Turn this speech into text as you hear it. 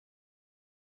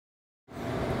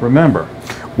Remember,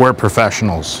 we're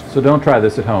professionals. so don't try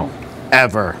this at home.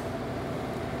 Ever.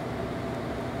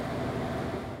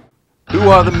 Who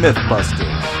are the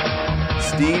MythBusters?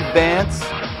 Steve Vance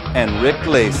and Rick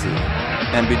Lacey.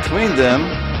 And between them,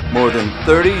 more than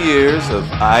 30 years of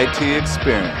IT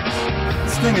experience.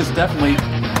 This thing is definitely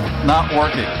not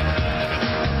working.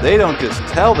 They don't just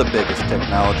tell the biggest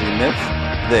technology myths,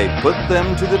 they put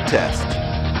them to the test.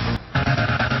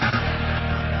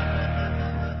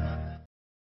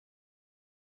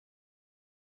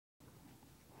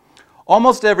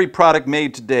 Almost every product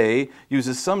made today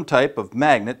uses some type of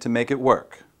magnet to make it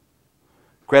work.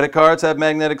 Credit cards have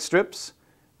magnetic strips.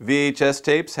 VHS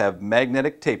tapes have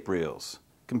magnetic tape reels.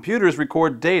 Computers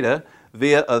record data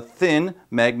via a thin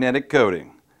magnetic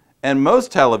coating. And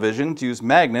most televisions use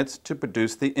magnets to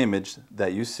produce the image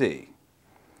that you see.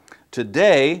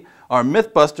 Today, our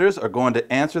MythBusters are going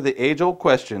to answer the age-old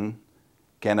question,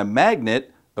 can a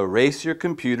magnet erase your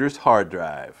computer's hard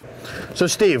drive? So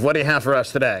Steve, what do you have for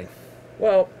us today?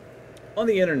 Well, on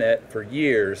the internet for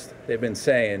years, they've been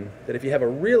saying that if you have a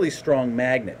really strong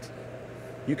magnet,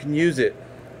 you can use it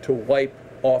to wipe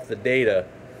off the data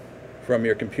from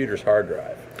your computer's hard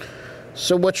drive.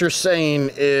 So what you're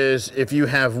saying is if you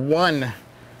have one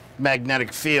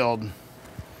magnetic field,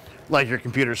 like your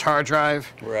computer's hard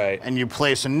drive, Right. and you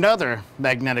place another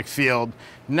magnetic field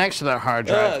next to that hard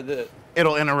drive,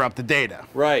 it'll interrupt the data.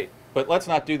 Right, but let's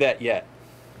not do that yet.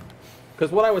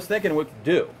 Because what I was thinking we could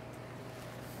do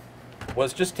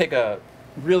was just take a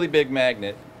really big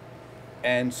magnet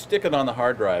and stick it on the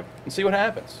hard drive and see what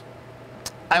happens.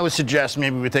 I would suggest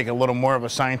maybe we take a little more of a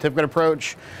scientific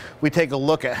approach. We take a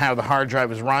look at how the hard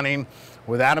drive is running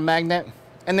without a magnet,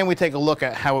 and then we take a look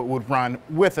at how it would run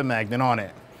with a magnet on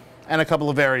it, and a couple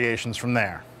of variations from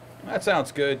there. That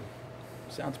sounds good.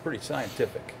 Sounds pretty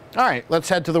scientific. All right, let's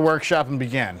head to the workshop and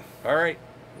begin. All right,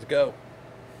 let's go.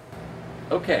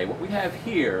 Okay, what we have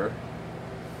here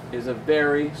is a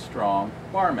very strong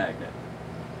bar magnet.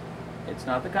 It's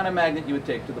not the kind of magnet you would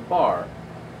take to the bar.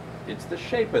 It's the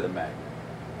shape of the magnet.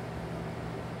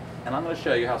 And I'm going to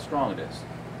show you how strong it is.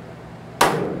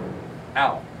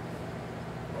 Ow.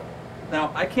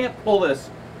 Now, I can't pull this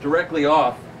directly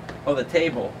off of the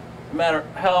table, no matter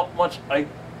how much I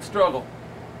struggle.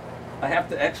 I have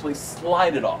to actually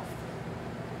slide it off.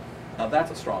 Now,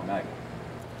 that's a strong magnet.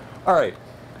 All right.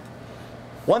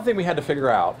 One thing we had to figure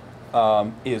out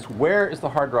is where is the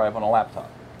hard drive on a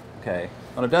laptop? Okay.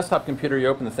 On a desktop computer, you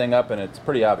open the thing up and it's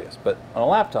pretty obvious, but on a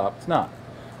laptop, it's not.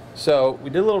 So we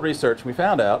did a little research and we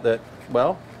found out that,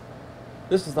 well,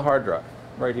 this is the hard drive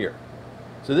right here.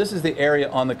 So this is the area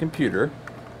on the computer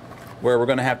where we're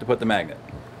going to have to put the magnet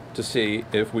to see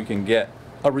if we can get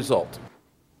a result.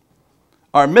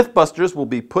 Our MythBusters will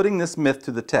be putting this myth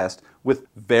to the test with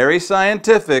very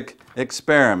scientific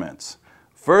experiments.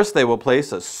 First, they will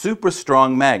place a super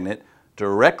strong magnet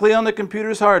directly on the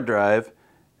computer's hard drive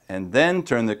and then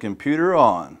turn the computer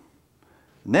on.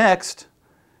 Next,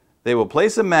 they will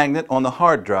place a magnet on the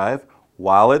hard drive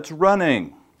while it's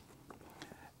running.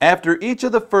 After each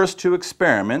of the first two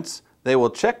experiments, they will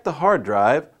check the hard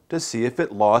drive to see if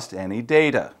it lost any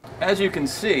data. As you can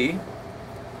see,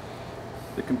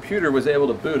 the computer was able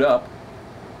to boot up,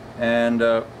 and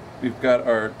we've got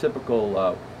our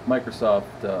typical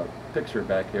Microsoft picture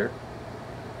back here.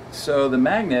 So the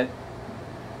magnet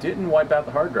didn't wipe out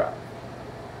the hard drive.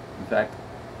 In fact,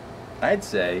 I'd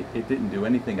say it didn't do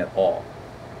anything at all.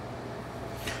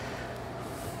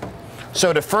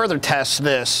 So to further test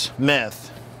this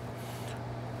myth,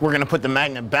 we're going to put the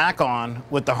magnet back on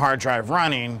with the hard drive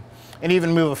running and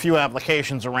even move a few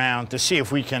applications around to see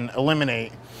if we can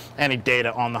eliminate any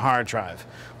data on the hard drive.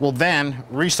 We'll then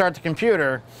restart the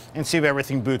computer and see if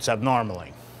everything boots up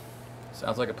normally.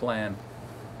 Sounds like a plan.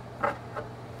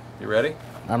 You ready?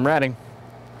 I'm ready.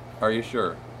 Are you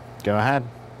sure? Go ahead.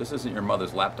 This isn't your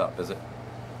mother's laptop, is it?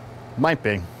 Might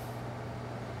be.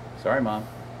 Sorry, Mom.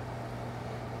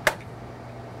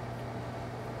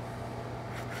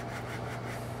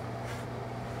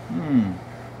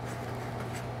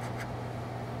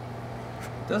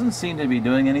 Doesn't seem to be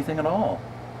doing anything at all.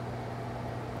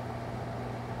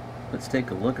 Let's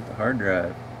take a look at the hard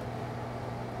drive.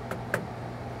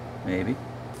 Maybe.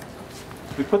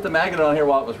 We put the magnet on here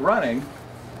while it was running,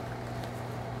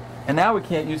 and now we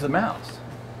can't use the mouse.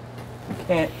 We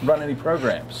can't run any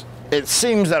programs. It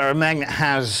seems that our magnet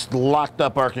has locked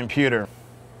up our computer.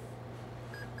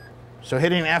 So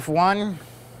hitting F1.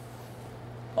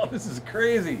 Oh, this is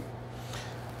crazy.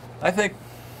 I think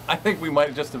we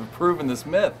might just have proven this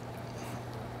myth.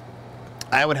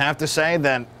 I would have to say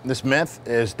that this myth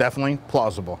is definitely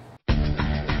plausible.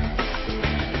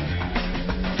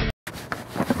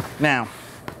 Now,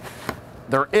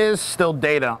 There is still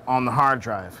data on the hard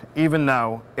drive, even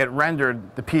though it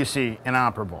rendered the PC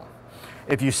inoperable.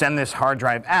 If you send this hard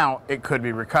drive out, it could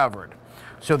be recovered.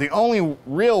 So the only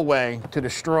real way to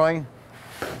destroy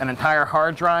an entire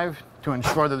hard drive to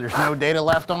ensure that there's no data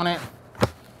left on it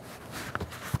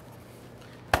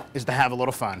is to have a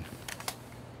little fun.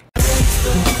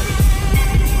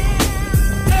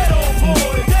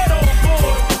 Boy.